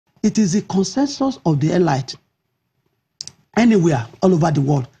it is the consensus of the elite anywhere all over the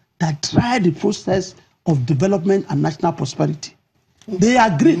world that drive the process of development and national prosperity. They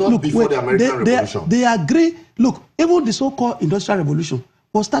agree. Not look, before the American Revolution. They agree. Look, even the so-called Industrial Revolution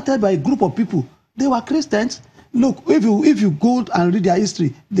was started by a group of people. They were Christians. Look, if you go and read their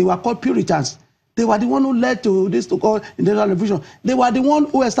history, they were called Puritans. They were the one who led to this so-called Industrial Revolution. They were the one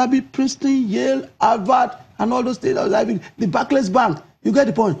who established Princeton, Yale, Harvard, and all those things. The Barclays Bank. You get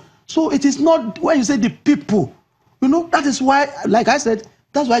the point. So it is not when you say the people. You know, that is why, like I said,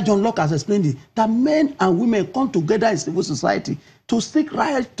 that's why John Locke has explained it, that men and women come together in civil society to seek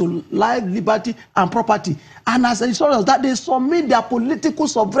right to life, liberty, and property. And as a result of that, they submit their political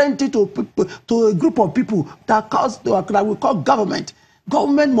sovereignty to a group of people that we call government.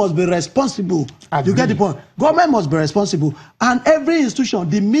 Government must be responsible. You get the point? Government must be responsible. And every institution,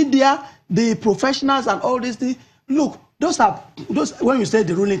 the media, the professionals, and all these things, look, those when you say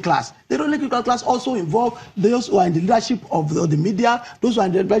the ruling class also involve those who are in the leadership of the media, those who are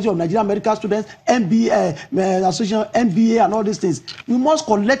in the leadership of Nigerian medical students, MBA, association, MBA, and all these things. We must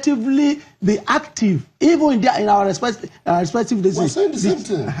collectively be active, even in our respective diseases. We're saying the same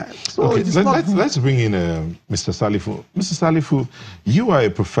thing. So okay, let's bring in Mr. Salifu. Mr. Salifu, you are a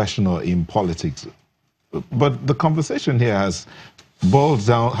professional in politics, but the conversation here has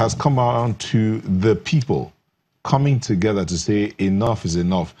come down to the people coming together to say enough is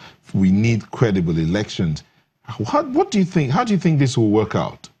enough. We need credible elections. What do you think? How do you think this will work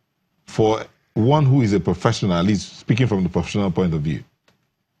out for one who is a professional, at least speaking from the professional point of view?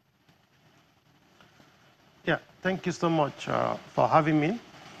 Yeah, thank you so much for having me.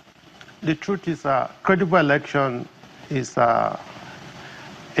 The truth is, credible election is a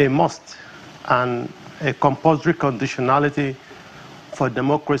must and a compulsory conditionality for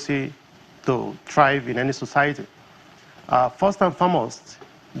democracy to thrive in any society. First and foremost,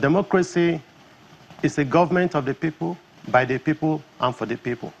 democracy is a government of the people, by the people, and for the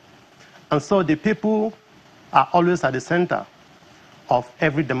people. And so the people are always at the center of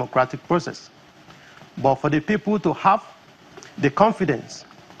every democratic process. But for the people to have the confidence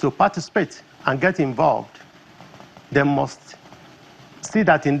to participate and get involved, they must see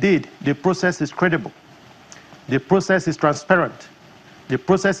that indeed the process is credible, the process is transparent, the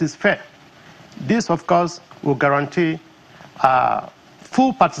process is fair. This, of course, will guarantee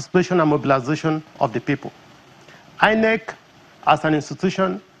full participation and mobilization of the people. INEC, as an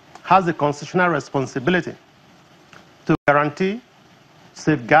institution, has a constitutional responsibility to guarantee,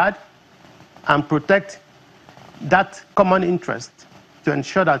 safeguard, and protect that common interest to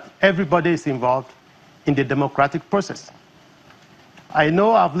ensure that everybody is involved in the democratic process. I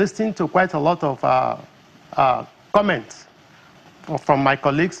know I've listened to quite a lot of comments from my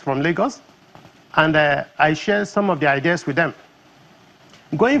colleagues from Lagos, and I share some of the ideas with them.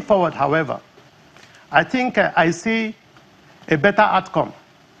 Going forward, however, I think I see a better outcome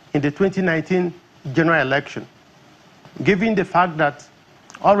in the 2019 general election, given the fact that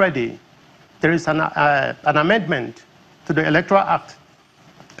already there is an amendment to the Electoral Act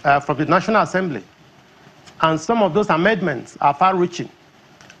from the National Assembly, and some of those amendments are far-reaching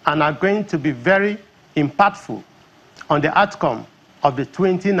and are going to be very impactful on the outcome of the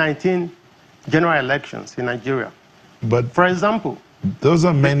 2019 general elections in Nigeria. But for example, those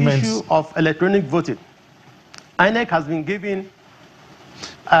amendments, the issue of electronic voting, INEC has been given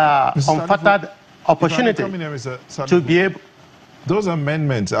unfettered opportunity to be able. Those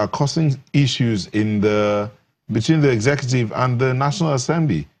amendments are causing issues in between the executive and the National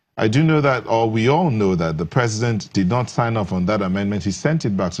Assembly. I do know that, or we all know that the president did not sign off on that amendment. He sent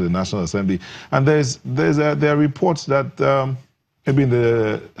it back to the National Assembly, and there are reports that maybe in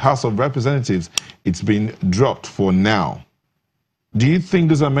the House of Representatives it's been dropped for now. Do you think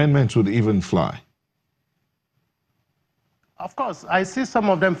those amendments would even fly? Of course, I see some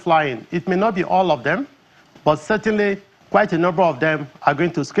of them flying. It may not be all of them, but certainly quite a number of them are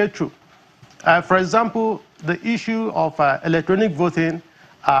going to scale through. For example, the issue of electronic voting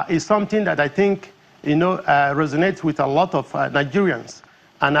is something that I think resonates with a lot of Nigerians,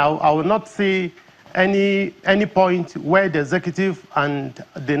 and I will not see any point where the executive and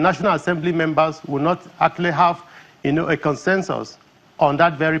the National Assembly members will not actually have a consensus on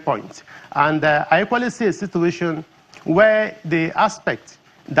that very point. And I equally see a situation where the aspect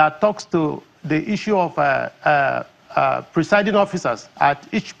that talks to the issue of presiding officers at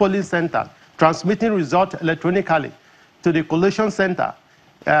each polling center transmitting results electronically to the collation center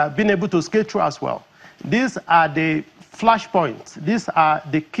being able to scale through as well. These are the flashpoints. These are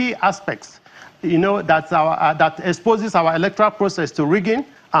the key aspects, that exposes our electoral process to rigging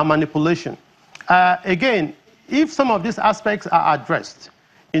and manipulation. Again, if some of these aspects are addressed,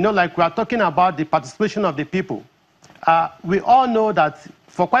 like we are talking about the participation of the people. We all know that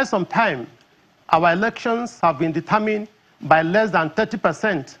for quite some time, our elections have been determined by less than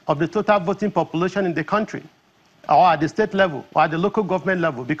 30% of the total voting population in the country, or at the state level, or at the local government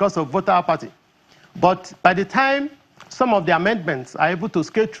level, because of voter apathy. But by the time some of the amendments are able to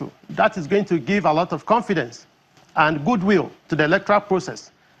scale through, that is going to give a lot of confidence and goodwill to the electoral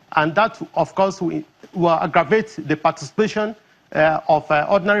process. And that, of course, will aggravate the participation of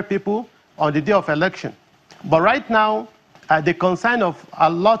ordinary people on the day of election. But right now, the concern of a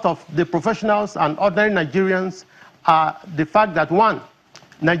lot of the professionals and ordinary Nigerians are the fact that, one,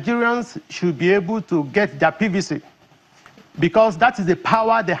 Nigerians should be able to get their PVC, because that is the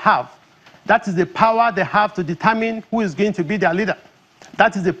power they have. That is the power they have to determine who is going to be their leader.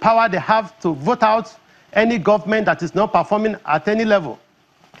 That is the power they have to vote out any government that is not performing at any level.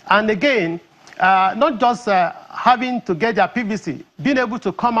 And again, not just having to get their PVC, being able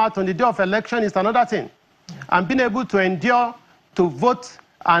to come out on the day of election is another thing. And being able to endure to vote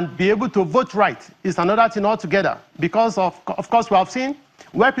and be able to vote right is another thing altogether. Because, of course, we have seen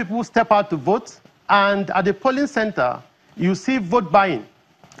where people step out to vote, and at the polling center, you see vote buying.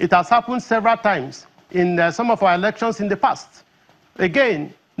 It has happened several times in some of our elections in the past.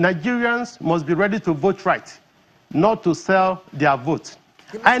 Again, Nigerians must be ready to vote right, not to sell their vote.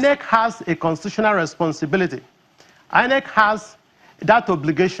 INEC has a constitutional responsibility. INEC has that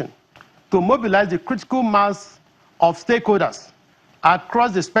obligation to mobilize the critical mass of stakeholders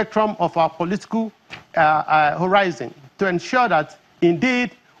across the spectrum of our political horizon to ensure that,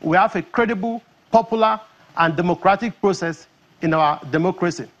 indeed, we have a credible, popular, and democratic process in our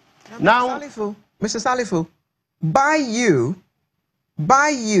democracy. Now, Mr. Salifu, by you,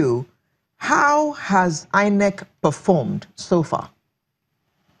 how has INEC performed so far?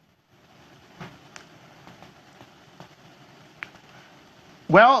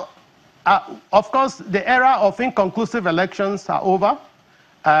 Well, of course, the era of inconclusive elections are over.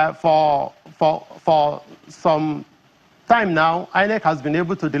 For some time now, INEC has been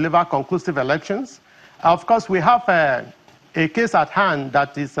able to deliver conclusive elections. Of course, we have a case at hand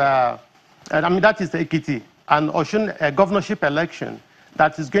that is, that is Ekiti, an Osun governorship election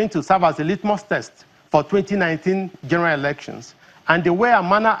that is going to serve as a litmus test for 2019 general elections. And the way and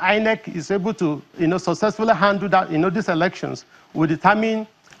manner INEC is able to, successfully handle that, these elections will determine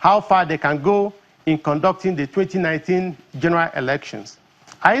how far they can go in conducting the 2019 general elections.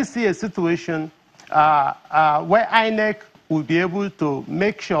 I see a situation where INEC will be able to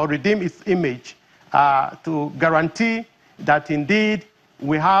make sure, redeem its image, to guarantee that indeed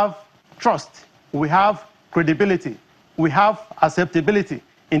we have trust, we have credibility, we have acceptability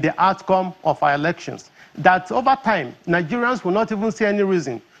in the outcome of our elections. That over time, Nigerians will not even see any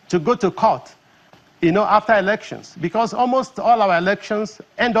reason to go to court, after elections, because almost all our elections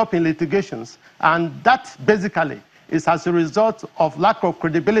end up in litigations, and that basically is as a result of lack of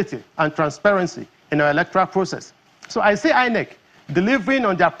credibility and transparency in our electoral process. So I see INEC delivering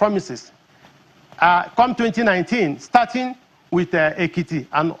on their promises come 2019, starting with Ekiti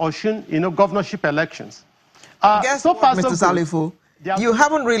and Osun, governorship elections. So far, Mr. Salifu, you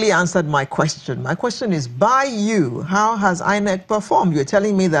haven't really answered my question. My question is, by you, how has INEC performed? You're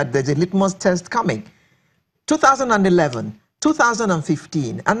telling me that there's a litmus test coming. 2011,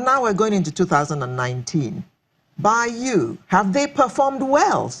 2015, and now we're going into 2019. By you, have they performed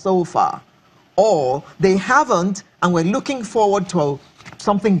well so far? Or they haven't, and we're looking forward to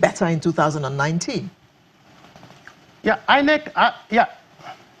something better in 2019? Yeah, INEC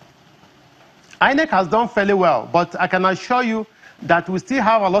has done fairly well, but I can assure you that we still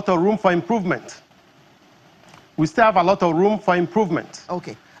have a lot of room for improvement. We still have a lot of room for improvement.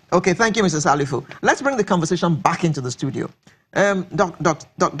 Okay. Okay, thank you, Mr. Salifu. Let's bring the conversation back into the studio.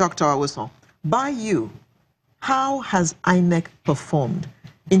 Dr. Wilson, by you, how has INEC performed?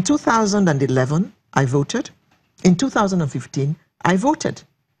 In 2011, I voted. In 2015, I voted.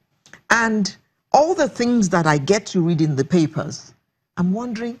 And all the things that I get to read in the papers, I'm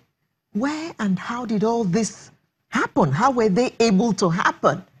wondering, where and how did all this happen? How were they able to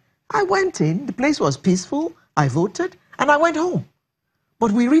happen? I went in, the place was peaceful, I voted, and I went home.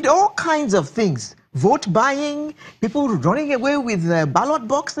 But we read all kinds of things. Vote buying, people running away with ballot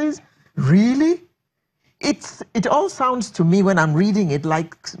boxes. Really? It all sounds to me when I'm reading it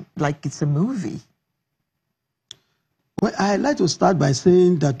like it's a movie. Well, I'd like to start by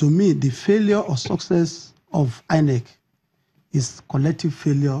saying that to me, the failure or success of INEC is collective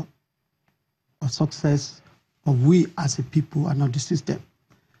failure or success of we as a people and not the system.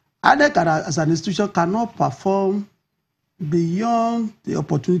 INEC as an institution cannot perform beyond the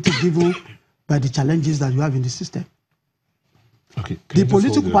opportunity given by the challenges that you have in the system. Okay. The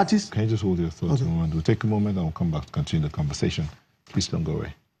political parties. Can you just hold your thoughts a moment? We'll take a moment and we'll come back to continue the conversation. Please don't go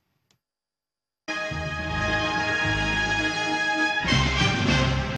away.